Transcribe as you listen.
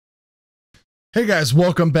Hey guys,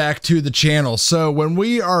 welcome back to the channel. So when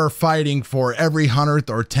we are fighting for every 100th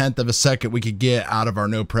or 10th of a second we could get out of our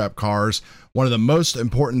no prep cars, one of the most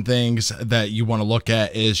important things that you want to look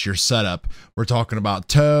at is your setup. We're talking about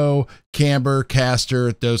toe, camber,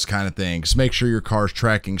 caster, those kind of things. Make sure your car's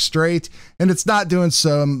tracking straight and it's not doing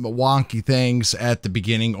some wonky things at the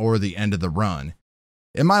beginning or the end of the run.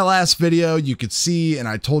 In my last video, you could see, and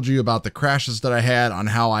I told you about the crashes that I had on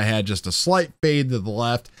how I had just a slight fade to the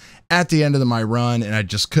left at the end of my run, and I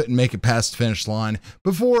just couldn't make it past the finish line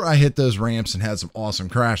before I hit those ramps and had some awesome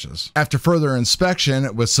crashes. After further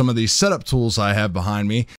inspection with some of these setup tools I have behind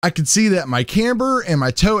me, I could see that my camber and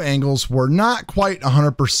my toe angles were not quite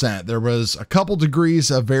 100%. There was a couple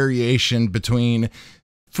degrees of variation between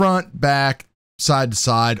front, back, side to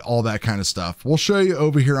side, all that kind of stuff. We'll show you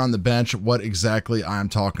over here on the bench what exactly I'm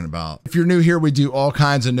talking about. If you're new here, we do all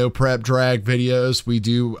kinds of no prep drag videos. We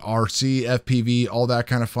do RC, FPV, all that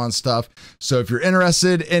kind of fun stuff. So if you're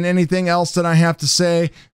interested in anything else that I have to say,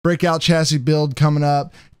 breakout chassis build coming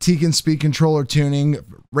up, Tekin speed controller tuning,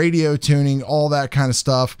 radio tuning, all that kind of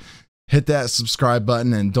stuff, hit that subscribe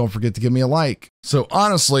button and don't forget to give me a like. So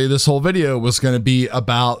honestly, this whole video was going to be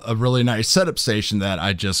about a really nice setup station that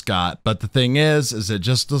I just got. But the thing is it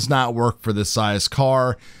just does not work for this size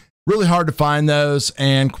car. Really hard to find those.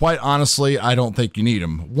 And quite honestly, I don't think you need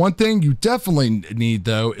them. One thing you definitely need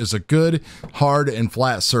though is a good, hard and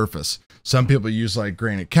flat surface. Some people use like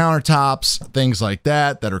granite countertops, things like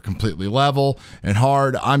that are completely level and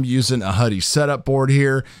hard. I'm using a Huddy setup board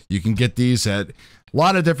here. You can get these at a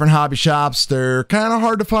lot of different hobby shops. They're kind of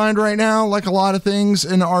hard to find right now, like a lot of things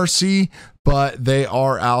in the RC, but they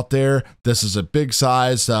are out there. This is a big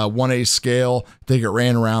size, 1/8 scale. I think it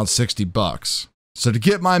ran around 60 bucks. So to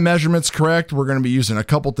get my measurements correct, we're going to be using a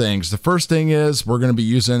couple things. The first thing is we're going to be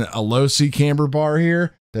using a Losi camber bar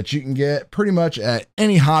here that you can get pretty much at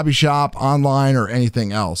any hobby shop, online, or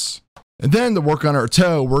anything else. And then to work on our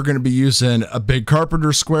toe, we're going to be using a big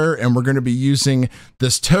carpenter square, and we're going to be using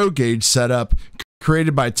this toe gauge setup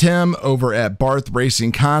created by Tim over at Barth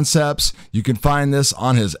Racing Concepts. You can find this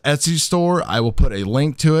on his Etsy store. I will put a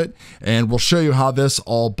link to it and we'll show you how this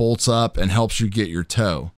all bolts up and helps you get your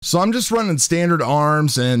toe. So I'm just running standard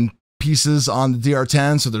arms and pieces on the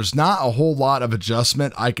DR10, so there's not a whole lot of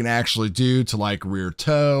adjustment I can actually do to like rear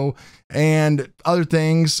toe and other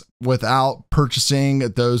things without purchasing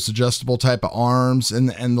those adjustable type of arms and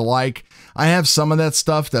the like. I have some of that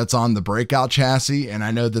stuff that's on the breakout chassis, and I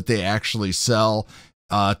know that they actually sell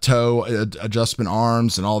toe adjustment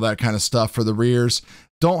arms and all that kind of stuff for the rears.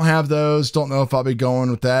 Don't have those. Don't know if I'll be going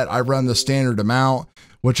with that. I run the standard amount,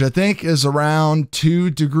 which I think is around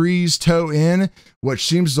 2 degrees toe in, which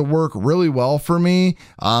seems to work really well for me.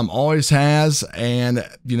 Always has, and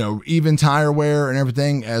you know, even tire wear and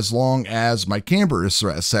everything, as long as my camber is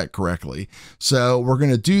set correctly. So we're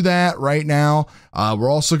going to do that right now.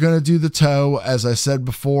 We're also going to do the toe, as I said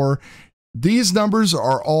before. These numbers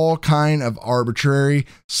are all kind of arbitrary.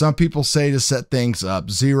 Some people say to set things up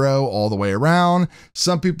 0 all the way around.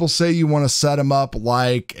 Some people say you want to set them up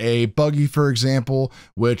like a buggy, for example,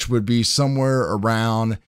 which would be somewhere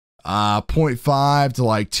around 0.5 to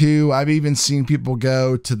like 2. I've even seen people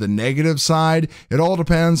go to the negative side. It all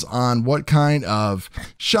depends on what kind of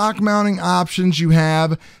shock mounting options you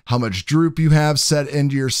have, how much droop you have set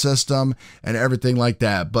into your system, and everything like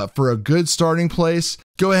that. But for a good starting place,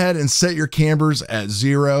 go ahead and set your cambers at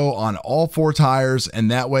 0 on all 4 tires,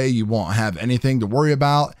 and that way you won't have anything to worry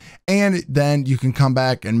about. And then you can come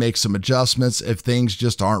back and make some adjustments if things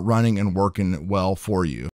just aren't running and working well for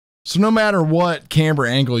you. So no matter what camber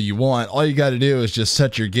angle you want, all you got to do is just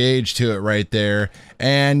set your gauge to it right there.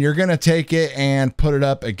 And you're going to take it and put it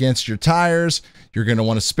up against your tires. You're going to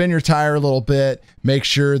want to spin your tire a little bit. Make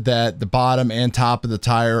sure that the bottom and top of the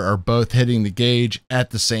tire are both hitting the gauge at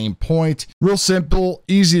the same point. Real simple,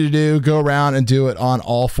 easy to do. Go around and do it on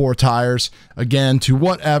all 4 tires. Again, to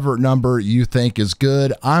whatever number you think is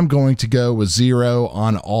good. I'm going to go with 0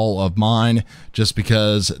 on all of mine just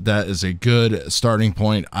because that is a good starting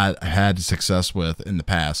point I had success with in the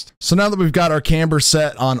past. So now that we've got our camber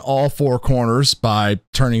set on all 4 corners by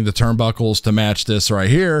turning the turnbuckles to match this right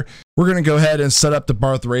here, we're going to go ahead and set up the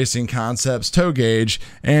Barth Racing Concepts toe gauge.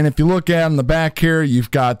 And if you look at on the back here,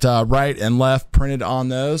 you've got right and left printed on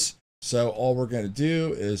those. So all we're going to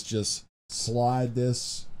do is just slide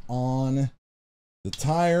this on the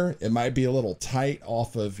tire. It might be a little tight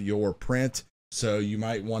off of your print, so you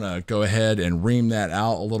might want to go ahead and ream that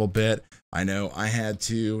out a little bit. I know I had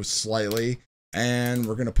to slightly. And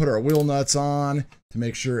we're going to put our wheel nuts on to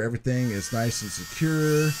make sure everything is nice and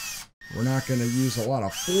secure. We're not going to use a lot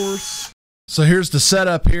of force. So here's the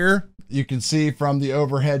setup here. you can see from the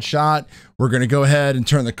overhead shot, we're going to go ahead and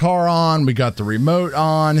turn the car on. We got the remote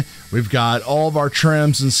on. We've got all of our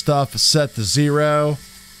trims and stuff set to 0.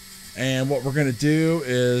 And what we're going to do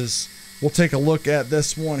is we'll take a look at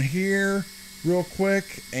this one here real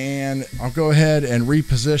quick, and I'll go ahead and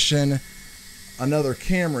reposition another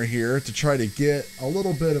camera here to try to get a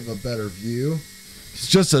little bit of a better view. It's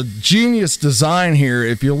just a genius design here.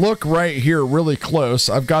 If you look right here really close,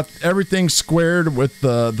 I've got everything squared with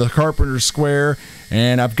the carpenter square,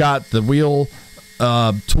 and I've got the wheel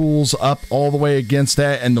tools up all the way against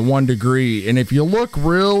that and the 1 degree. And if you look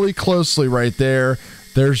really closely right there,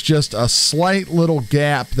 there's just a slight little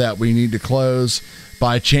gap that we need to close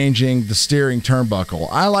by changing the steering turnbuckle.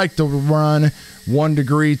 I like to run 1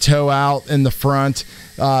 degree toe out in the front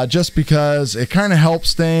just because it kind of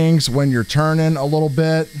helps things when you're turning a little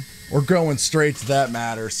bit, or going straight to that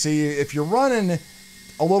matter. See, if you're running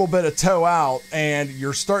a little bit of toe out and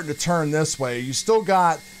you're starting to turn this way, you still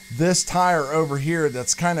got this tire over here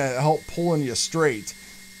that's kind of help pulling you straight.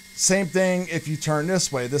 Same thing if you turn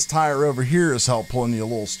this way, this tire over here is help pulling you a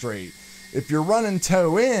little straight. If you're running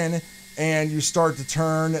toe in and you start to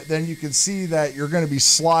turn, then you can see that you're going to be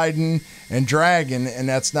sliding and dragging, and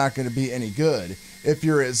that's not going to be any good. If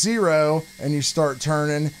you're at 0 and you start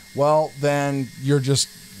turning, well, then you're just,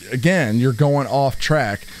 again, you're going off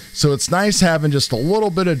track. So it's nice having just a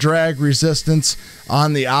little bit of drag resistance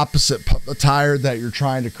on the opposite tire that you're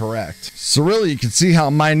trying to correct. So really, you can see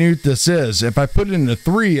how minute this is. If I put it into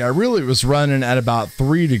 3, I really was running at about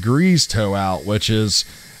 3 degrees toe out, which is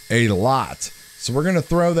a lot. So we're going to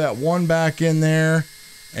throw that 1 back in there,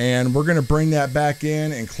 and we're going to bring that back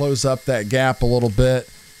in and close up that gap a little bit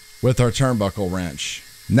with our turnbuckle wrench.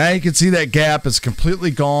 Now you can see that gap is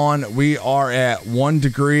completely gone. We are at 1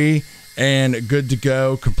 degree and good to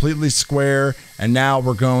go, completely square. And now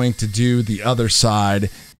we're going to do the other side.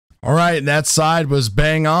 All right, that side was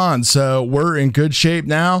bang on. So we're in good shape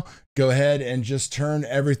now. Go ahead and just turn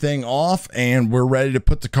everything off, and we're ready to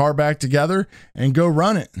put the car back together and go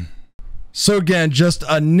run it. So again, just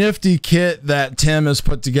a nifty kit that Tim has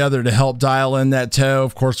put together to help dial in that toe.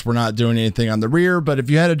 Of course, we're not doing anything on the rear, but if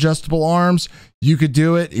you had adjustable arms, you could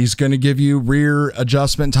do it. He's going to give you rear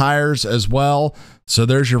adjustment tires as well. So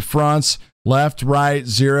there's your fronts, left, right,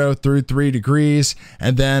 0 through 3 degrees.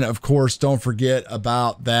 And then, of course, don't forget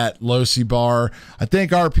about that Losi bar. I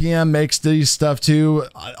think RPM makes these stuff too.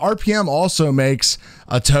 RPM also makes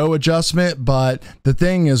a toe adjustment, but the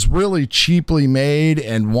thing is really cheaply made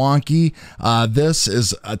and wonky. This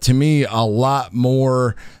is, to me, a lot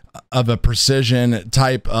more of a precision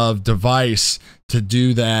type of device to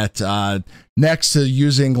do that next to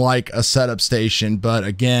using like a setup station. But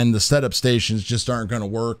again, the setup stations just aren't going to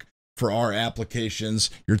work for our applications.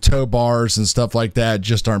 Your toe bars and stuff like that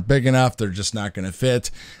just aren't big enough. They're just not going to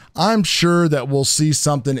fit. I'm sure that we'll see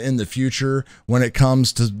something in the future when it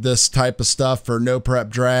comes to this type of stuff for no prep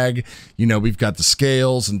drag. You know, we've got the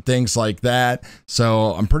scales and things like that.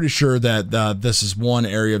 So I'm pretty sure that this is one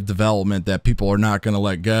area of development that people are not going to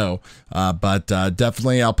let go. But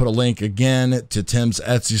definitely I'll put a link again to Tim's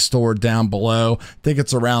Etsy store down below. I think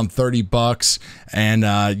it's around 30 bucks.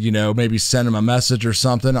 And, you know, maybe send him a message or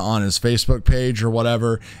something on his Facebook page or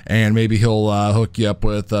whatever. And maybe he'll hook you up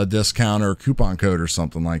with a discount or a coupon code or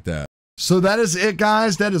something like that. So that is it,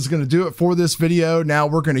 guys. That is going to do it for this video. Now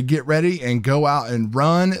we're going to get ready and go out and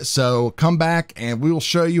run. So come back and we will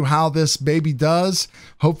show you how this baby does.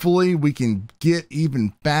 Hopefully we can get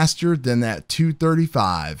even faster than that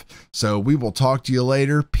 235. So we will talk to you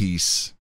later. Peace.